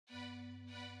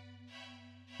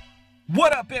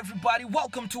What up, everybody?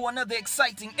 Welcome to another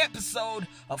exciting episode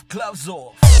of Gloves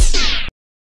Off.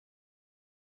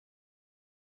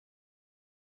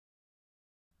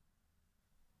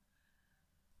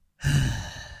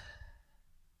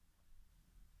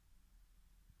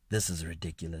 This is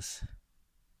ridiculous.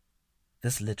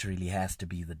 This literally has to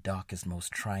be the darkest,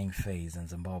 most trying phase in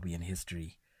Zimbabwean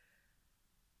history.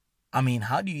 I mean,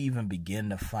 how do you even begin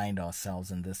to find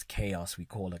ourselves in this chaos we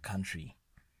call a country?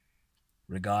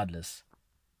 Regardless,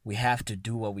 we have to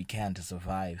do what we can to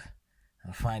survive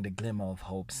and find a glimmer of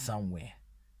hope somewhere.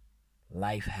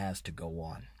 Life has to go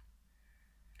on.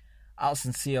 Our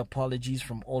sincere apologies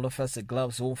from all of us at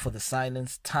Gloves Off for the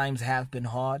silence. Times have been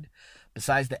hard.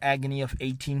 Besides the agony of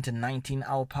 18 to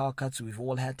 19-hour power cuts, we've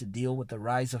all had to deal with the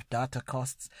rise of data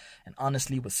costs, and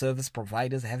honestly, with service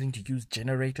providers having to use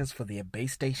generators for their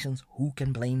base stations, who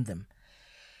can blame them?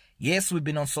 Yes, we've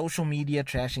been on social media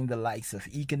trashing the likes of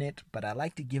Econet, but I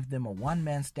like to give them a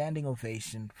one-man standing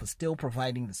ovation for still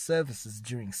providing the services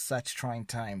during such trying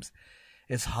times.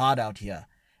 It's hard out here,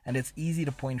 and it's easy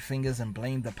to point fingers and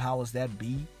blame the powers that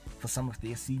be for some of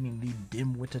their seemingly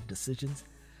dim-witted decisions.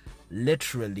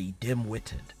 Literally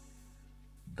dim-witted.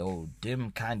 Though dim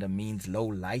kinda means low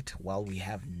light while we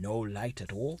have no light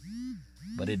at all.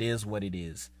 But it is what it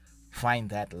is. Find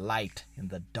that light in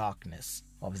the darkness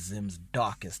of Zim's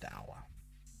darkest hour.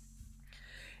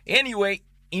 Anyway,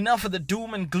 enough of the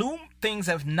doom and gloom. Things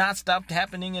have not stopped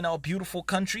happening in our beautiful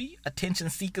country. Attention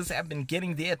seekers have been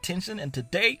getting their attention, and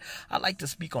today I'd like to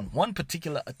speak on one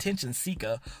particular attention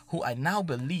seeker who I now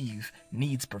believe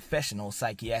needs professional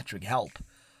psychiatric help.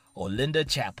 Olinda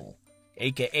Chapel,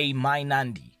 aka My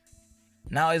Nandi.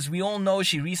 Now, as we all know,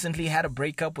 she recently had a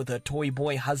breakup with her toy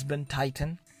boy husband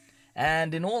Tytan,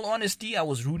 and in all honesty, I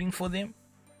was rooting for them.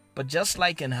 But just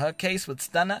like in her case with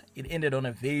Stunner, it ended on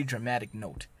a very dramatic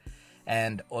note.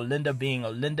 And Olinda being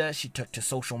Olinda, she took to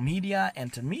social media,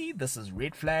 and to me, this is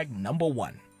red flag number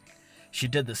 1. She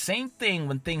did the same thing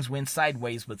when things went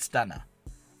sideways with Stunner.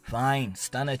 Fine,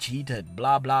 Stunner cheated,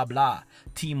 blah blah blah.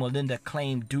 Team Olinda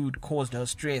claimed dude caused her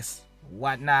stress,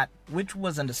 whatnot, which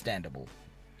was understandable.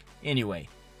 Anyway,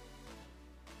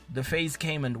 the phase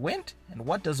came and went, and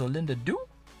what does Olinda do?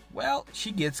 Well,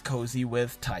 she gets cozy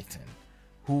with Tytan,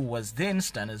 who was then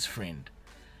Stunner's friend.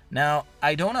 Now,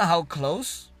 I don't know how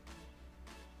close,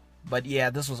 but yeah,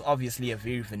 this was obviously a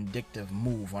very vindictive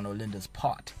move on Olinda's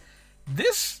part.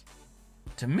 This,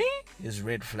 to me, is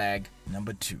red flag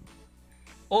number 2.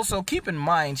 Also, keep in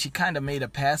mind, she kinda made a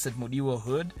pass at Mudiwa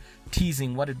Hood,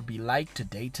 teasing what it would be like to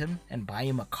date him and buy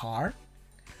him a car.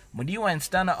 Mudiwa and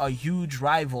Stunner are huge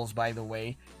rivals, by the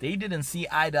way. They didn't see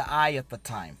eye to eye at the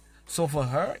time. So for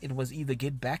her, it was either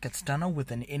get back at Stunner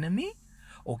with an enemy,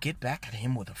 or get back at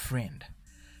him with a friend.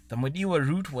 The Mudiwa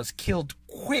route was killed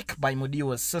quick by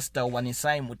Mudiwa's sister,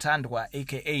 Wanisai Mutandwa,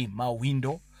 aka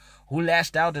Mawindo, who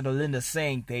lashed out at Olinda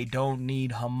saying they don't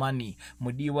need her money.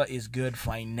 Mudiwa is good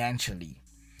financially.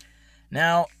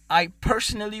 Now, I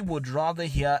personally would rather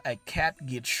hear a cat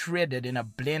get shredded in a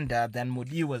blender than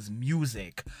Mudiwa's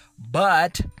music,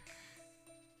 but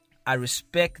I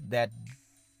respect that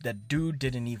the dude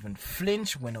didn't even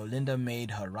flinch when Olinda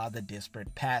made her rather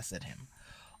desperate pass at him.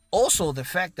 Also, the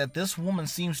fact that this woman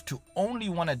seems to only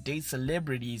want to date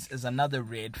celebrities is another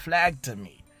red flag to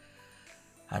me.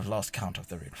 I've lost count of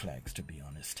the red flags, to be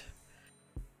honest.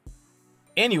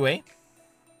 Anyway,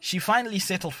 she finally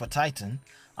settled for Tytan.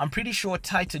 I'm pretty sure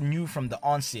Tytan knew from the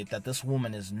onset that this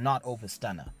woman is not over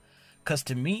Stunner. Cause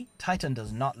to me, Tytan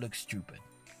does not look stupid.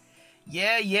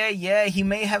 Yeah, he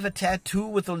may have a tattoo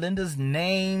with Olinda's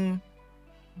name,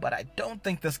 but I don't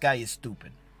think this guy is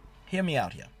stupid. Hear me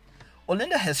out here.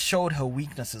 Olinda has showed her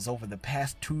weaknesses over the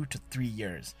past 2 to 3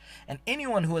 years, and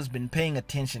anyone who has been paying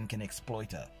attention can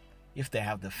exploit her. If they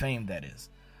have the fame, that is.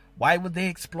 Why would they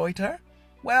exploit her?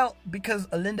 Well, because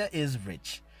Olinda is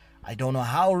rich. I don't know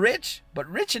how rich, but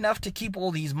rich enough to keep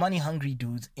all these money-hungry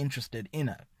dudes interested in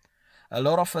her. A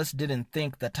lot of us didn't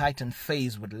think the Tytan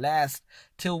phase would last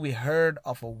till we heard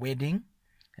of a wedding.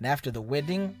 And after the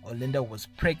wedding, Olinda was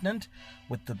pregnant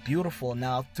with the beautiful,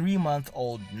 now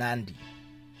 3-month-old Nandi.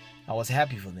 I was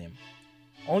happy for them.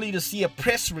 Only to see a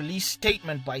press release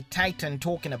statement by Tytan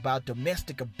talking about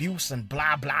domestic abuse and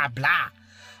blah blah blah.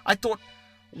 I thought,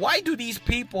 why do these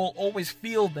people always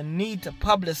feel the need to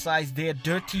publicize their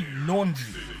dirty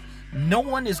laundry? No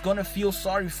one is gonna feel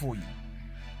sorry for you.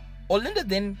 Olinda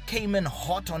then came in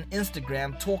hot on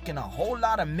Instagram talking a whole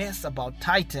lot of mess about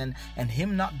Tytan and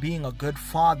him not being a good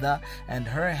father and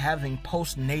her having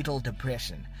postnatal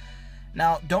depression.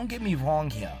 Now, don't get me wrong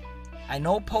here. I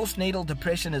know postnatal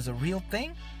depression is a real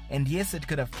thing, and yes, it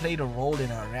could have played a role in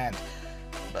her rant.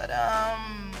 But,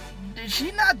 did Did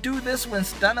she not do this when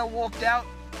Stunner walked out?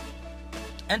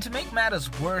 And to make matters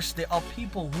worse, there are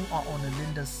people who are on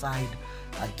Olinda's side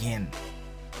again.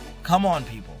 Come on,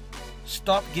 people.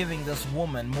 Stop giving this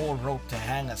woman more rope to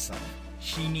hang herself.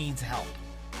 She needs help.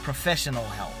 Professional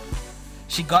help.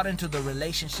 She got into the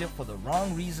relationship for the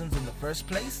wrong reasons in the first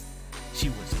place. She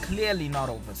was clearly not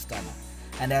over Stunner.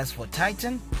 And as for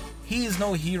Tytan, he is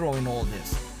no hero in all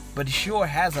this, but he sure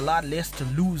has a lot less to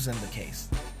lose in the case.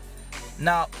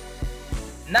 Now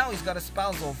he's got a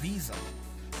spousal visa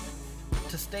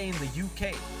to stay in the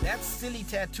UK. That silly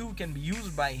tattoo can be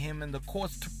used by him in the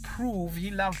courts to prove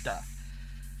he loved her.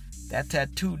 That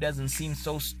tattoo doesn't seem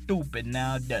so stupid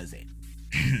now, does it?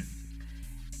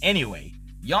 Anyway,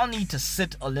 y'all need to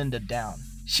sit Olinda down.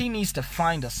 She needs to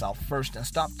find herself first and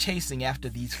stop chasing after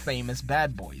these famous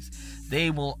bad boys. They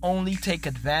will only take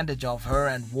advantage of her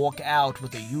and walk out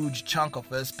with a huge chunk of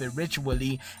her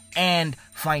spiritually and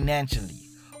financially.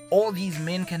 All these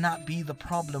men cannot be the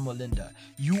problem, Olinda.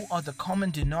 You are the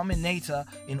common denominator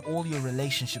in all your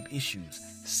relationship issues.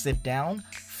 Sit down,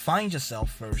 find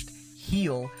yourself first,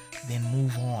 heal, then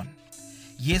move on.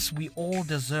 Yes, we all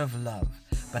deserve love,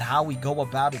 but how we go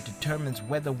about it determines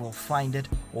whether we'll find it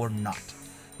or not.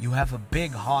 You have a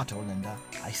big heart, Olinda.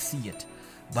 I see it.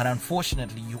 But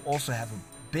unfortunately, you also have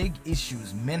big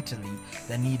issues mentally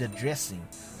that need addressing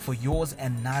for yours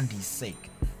and Nandi's sake.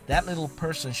 That little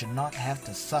person should not have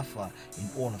to suffer in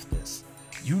all of this.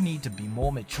 You need to be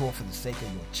more mature for the sake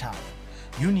of your child.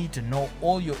 You need to know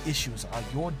all your issues are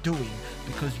your doing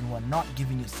because you are not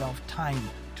giving yourself time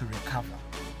to recover.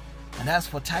 And as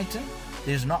for Tytan,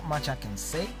 there's not much I can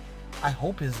say. I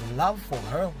hope his love for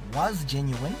her was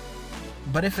genuine.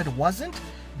 But if it wasn't,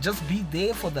 just be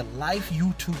there for the life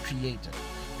you two created.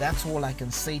 That's all I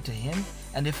can say to him.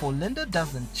 And if Olinda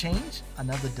doesn't change,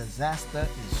 another disaster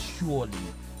is surely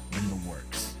in the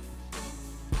works.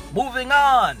 Moving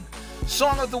on.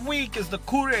 Song of the week is the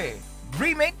Kure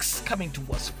remix, coming to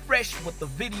us fresh with the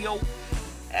video.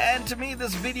 And to me,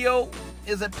 this video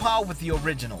is at par with the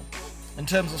original in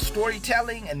terms of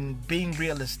storytelling and being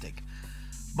realistic.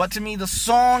 But to me, the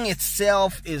song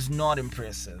itself is not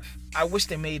impressive. I wish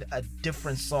they made a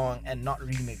different song and not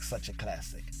remix such a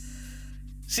classic.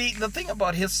 See, the thing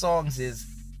about his songs is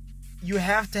you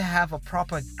have to have a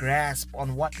proper grasp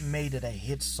on what made it a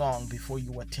hit song before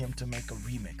you attempt to make a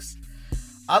remix.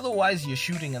 Otherwise, you're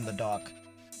shooting in the dark.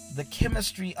 The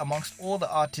chemistry amongst all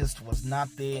the artists was not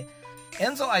there.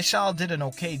 Enzo Aishal did an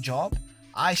okay job.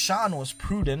 Aishan was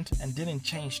prudent and didn't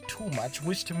change too much,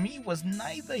 which to me was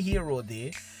neither here or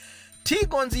there. T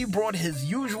Gonzi brought his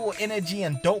usual energy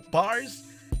and dope bars.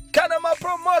 Kana ma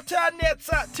promoter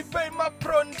netsa tipe ma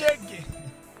prondege.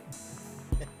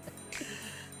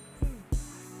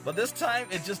 But this time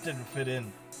it just didn't fit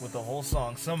in with the whole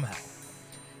song somehow.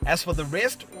 As for the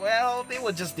rest, well, they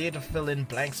were just there to fill in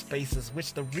blank spaces,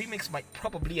 which the remix might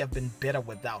probably have been better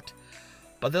without.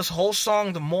 But this whole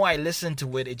song, the more I listen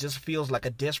to it, it just feels like a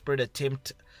desperate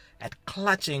attempt at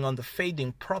clutching on the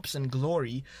fading props and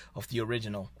glory of the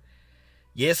original.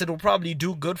 Yes, it will probably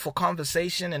do good for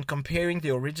conversation and comparing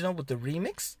the original with the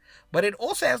remix, but it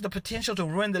also has the potential to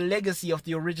ruin the legacy of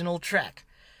the original track.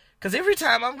 Because every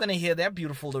time I'm going to hear that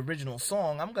beautiful original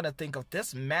song, I'm going to think of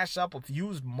this mashup of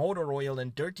used motor oil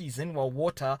and dirty Zinwa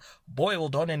water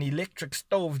boiled on an electric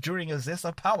stove during a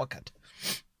Zesa power cut.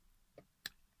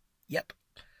 Yep.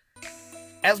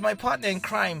 As my partner in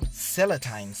crime,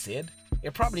 Celatine, said,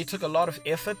 it probably took a lot of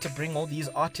effort to bring all these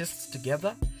artists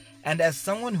together. And as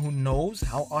someone who knows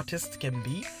how artists can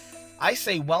be, I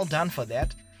say well done for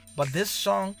that. But this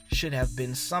song should have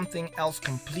been something else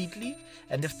completely.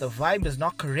 And if the vibe is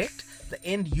not correct, the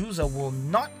end user will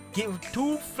not give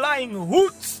two flying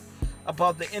hoots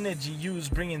about the energy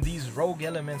used bringing these rogue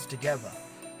elements together.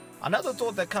 Another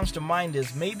thought that comes to mind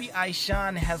is maybe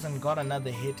Aishan hasn't got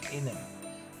another hit in him.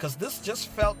 Because this just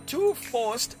felt too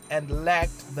forced and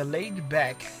lacked the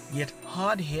laid-back yet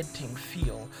hard-hitting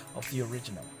feel of the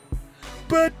original.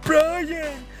 But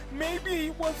Brian, maybe he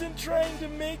wasn't trying to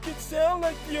make it sound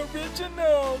like the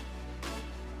original.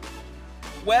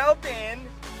 Well then,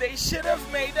 they should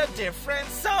have made a different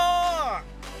song.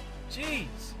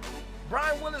 Jeez.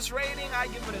 Brian Willis rating, I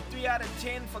give it a 3 out of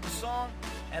 10 for the song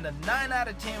and a 9 out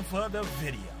of 10 for the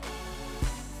video.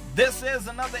 This is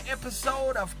another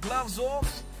episode of Gloves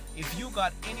Off. If you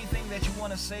got anything that you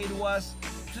want to say to us,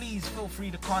 please feel free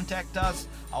to contact us.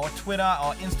 Our Twitter,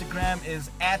 our Instagram is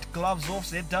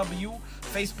 @GlovesOffZW.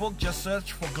 Facebook, just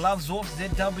search for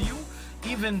GlovesOffZW.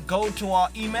 Even go to our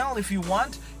email if you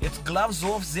want. It's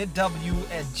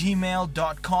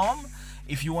glovesoffzw@gmail.com.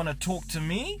 If you want to talk to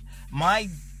me, my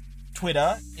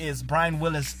Twitter is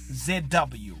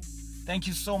BrianWillisZW. Thank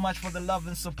you so much for the love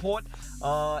and support.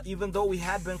 Even though we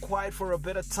had been quiet for a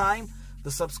bit of time,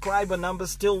 the subscriber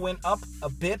numbers still went up a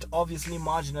bit, obviously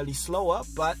marginally slower,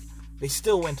 but they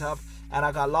still went up. And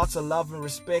I got lots of love and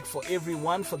respect for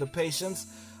everyone, for the patience.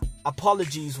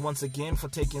 Apologies once again for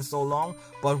taking so long,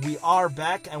 but we are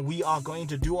back and we are going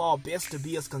to do our best to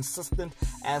be as consistent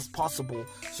as possible.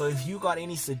 So if you got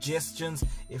any suggestions,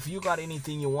 if you got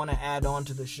anything you want to add on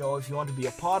to the show, if you want to be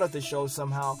a part of the show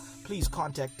somehow, please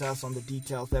contact us on the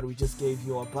details that we just gave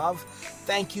you above.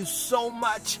 Thank you so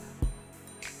much.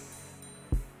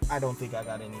 I don't think I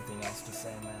got anything else to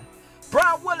say, man.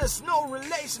 Brian Willis, no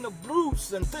relation to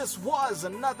Bruce, and this was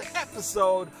another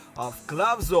episode of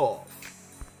Gloves Off.